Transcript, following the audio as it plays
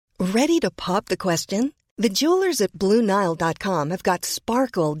Ready to pop the question? The jewelers at BlueNile.com have got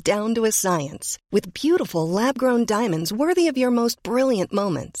sparkle down to a science with beautiful lab-grown diamonds worthy of your most brilliant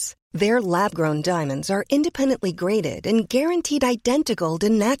moments. Their lab-grown diamonds are independently graded and guaranteed identical to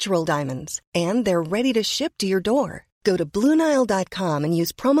natural diamonds, and they're ready to ship to your door. Go to BlueNile.com and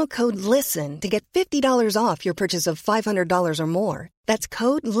use promo code LISTEN to get $50 off your purchase of $500 or more. That's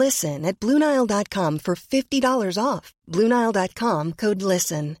code LISTEN at BlueNile.com for $50 off. BlueNile.com, code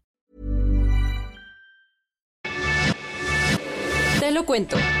LISTEN. Te lo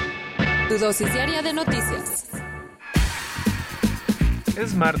cuento. Tu dosis diaria de noticias.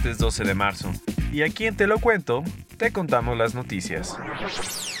 Es martes 12 de marzo y aquí en Te lo cuento, te contamos las noticias.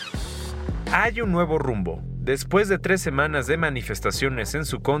 Hay un nuevo rumbo. Después de 3 semanas de manifestaciones en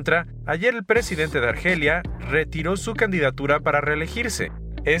su contra, ayer el presidente de Argelia retiró su candidatura para reelegirse.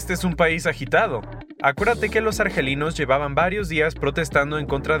 Este es un país agitado. Acuérdate que los argelinos llevaban varios días protestando en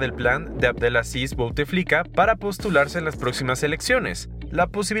contra del plan de Abdelaziz Bouteflika para postularse en las próximas elecciones. La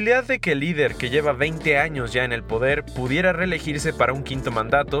posibilidad de que el líder, que lleva 20 años ya en el poder, pudiera reelegirse para un 5º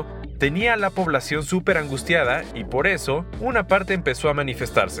mandato, tenía a la población súper angustiada y por eso una parte empezó a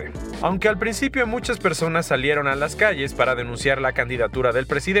manifestarse. Aunque al principio muchas personas salieron a las calles para denunciar la candidatura del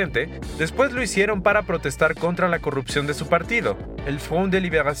presidente, después lo hicieron para protestar contra la corrupción de su partido, el Front de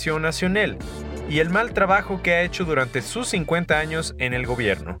Libération Nationale, y el mal trabajo que ha hecho durante sus 50 años en el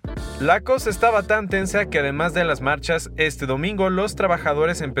gobierno. La cosa estaba tan tensa que además de las marchas, este domingo los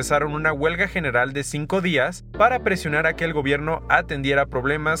trabajadores empezaron una huelga general de 5 días para presionar a que el gobierno atendiera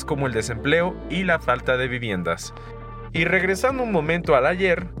problemas como el desempleo y la falta de viviendas. Y regresando un momento al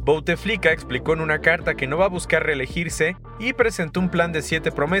ayer, Bouteflika explicó en una carta que no va a buscar reelegirse y presentó un plan de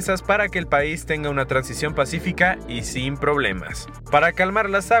 7 promesas para que el país tenga una transición pacífica y sin problemas. Para calmar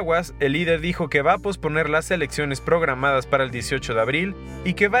las aguas, el líder dijo que va a posponer las elecciones programadas para el 18 de abril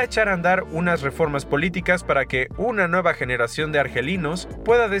y que va a echar a andar unas reformas políticas para que una nueva generación de argelinos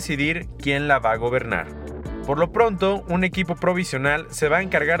pueda decidir quién la va a gobernar. Por lo pronto, un equipo provisional se va a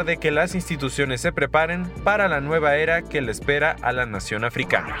encargar de que las instituciones se preparen para la nueva era que le espera a la nación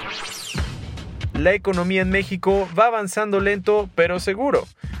africana. La economía en México va avanzando lento pero seguro.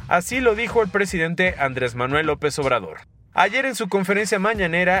 Así lo dijo el presidente Andrés Manuel López Obrador. Ayer en su conferencia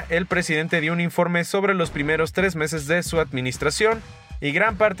mañanera, el presidente dio un informe sobre los primeros 3 meses de su administración y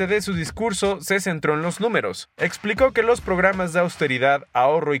gran parte de su discurso se centró en los números. Explicó que los programas de austeridad,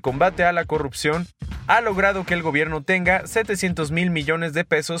 ahorro y combate a la corrupción ha logrado que el gobierno tenga 700,000 millones de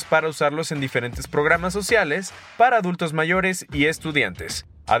pesos para usarlos en diferentes programas sociales para adultos mayores y estudiantes.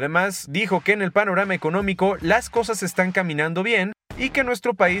 Además, dijo que en el panorama económico las cosas están caminando bien y que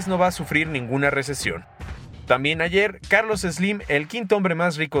nuestro país no va a sufrir ninguna recesión. También ayer, Carlos Slim, el 5º hombre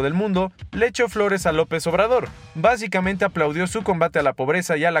más rico del mundo, le echó flores a López Obrador. Básicamente aplaudió su combate a la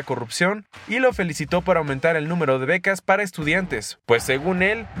pobreza y a la corrupción y lo felicitó por aumentar el número de becas para estudiantes, pues según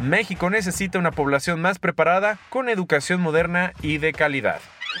él, México necesita una población más preparada, con educación moderna y de calidad.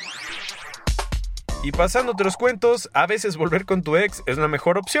 Y pasando otros cuentos, a veces volver con tu ex es la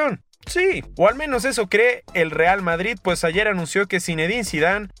mejor opción. Sí, o al menos eso cree el Real Madrid, pues ayer anunció que Zinedine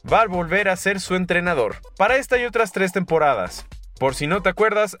Zidane va a volver a ser su entrenador para esta y otras 3 temporadas. Por si no te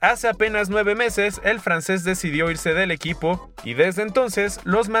acuerdas, hace apenas 9 meses el francés decidió irse del equipo y desde entonces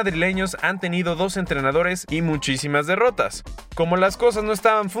los madrileños han tenido 2 entrenadores y muchísimas derrotas. Como las cosas no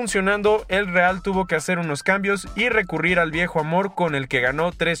estaban funcionando, el Real tuvo que hacer unos cambios y recurrir al viejo amor con el que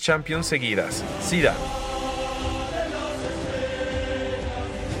ganó 3 Champions seguidas, Zidane.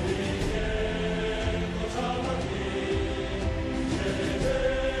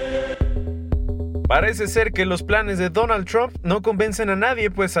 Parece ser que los planes de Donald Trump no convencen a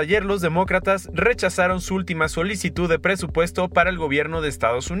nadie, pues ayer los demócratas rechazaron su última solicitud de presupuesto para el gobierno de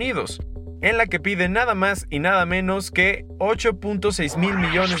Estados Unidos, en la que pide nada más y nada menos que 8.6 mil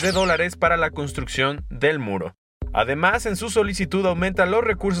millones de dólares para la construcción del muro. Además, en su solicitud aumenta los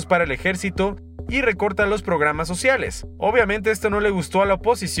recursos para el ejército y recorta los programas sociales. Obviamente esto no le gustó a la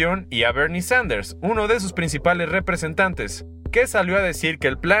oposición y a Bernie Sanders, uno de sus principales representantes, que salió a decir que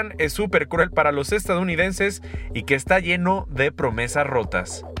el plan es súper cruel para los estadounidenses y que está lleno de promesas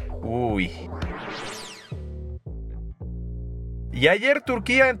rotas. Y ayer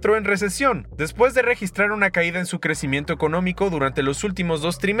Turquía entró en recesión, después de registrar una caída en su crecimiento económico durante los últimos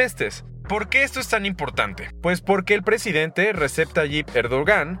 2 trimestres. ¿Por qué esto es tan importante? Pues porque el presidente Recep Tayyip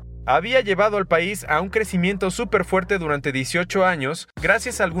Erdogan había llevado al país a un crecimiento súper fuerte durante 18 años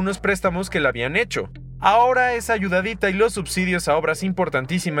gracias a algunos préstamos que le habían hecho. Ahora esa ayudadita y los subsidios a obras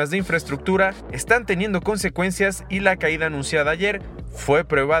importantísimas de infraestructura están teniendo consecuencias y la caída anunciada ayer fue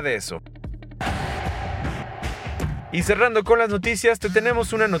prueba de eso. Y cerrando con las noticias, te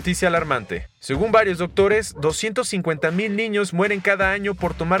tenemos una noticia alarmante. Según varios doctores, 250,000 niños mueren cada año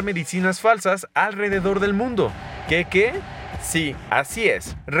por tomar medicinas falsas alrededor del mundo. ¿Qué? Sí, así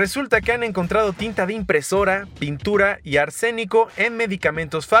es. Resulta que han encontrado tinta de impresora, pintura y arsénico en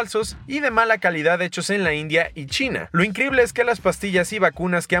medicamentos falsos y de mala calidad hechos en la India y China. Lo increíble es que las pastillas y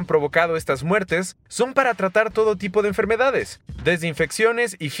vacunas que han provocado estas muertes son para tratar todo tipo de enfermedades, desde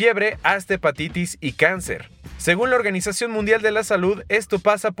infecciones y fiebre hasta hepatitis y cáncer. Según la Organización Mundial de la Salud, esto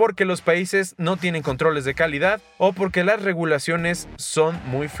pasa porque los países no tienen controles de calidad o porque las regulaciones son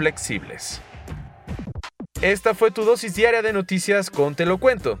muy flexibles. Esta fue tu dosis diaria de noticias con Te lo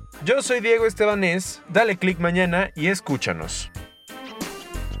cuento. Yo soy Diego Estebanés, dale click mañana y escúchanos.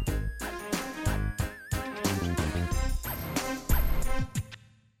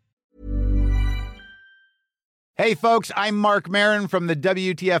 Hey folks, I'm Mark Maron from the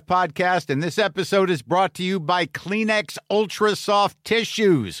WTF Podcast, and this episode is brought to you by Kleenex Ultra Soft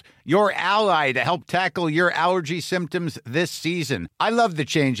Tissues, your ally to help tackle your allergy symptoms this season. I love the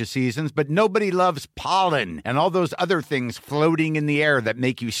change of seasons, but nobody loves pollen and all those other things floating in the air that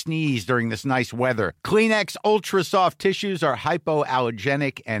make you sneeze during this nice weather. Kleenex Ultra Soft Tissues are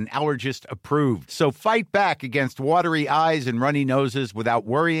hypoallergenic and allergist approved, so fight back against watery eyes and runny noses without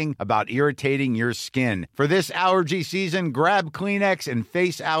worrying about irritating your skin. For this allergy season, grab Kleenex and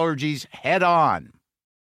face allergies head on.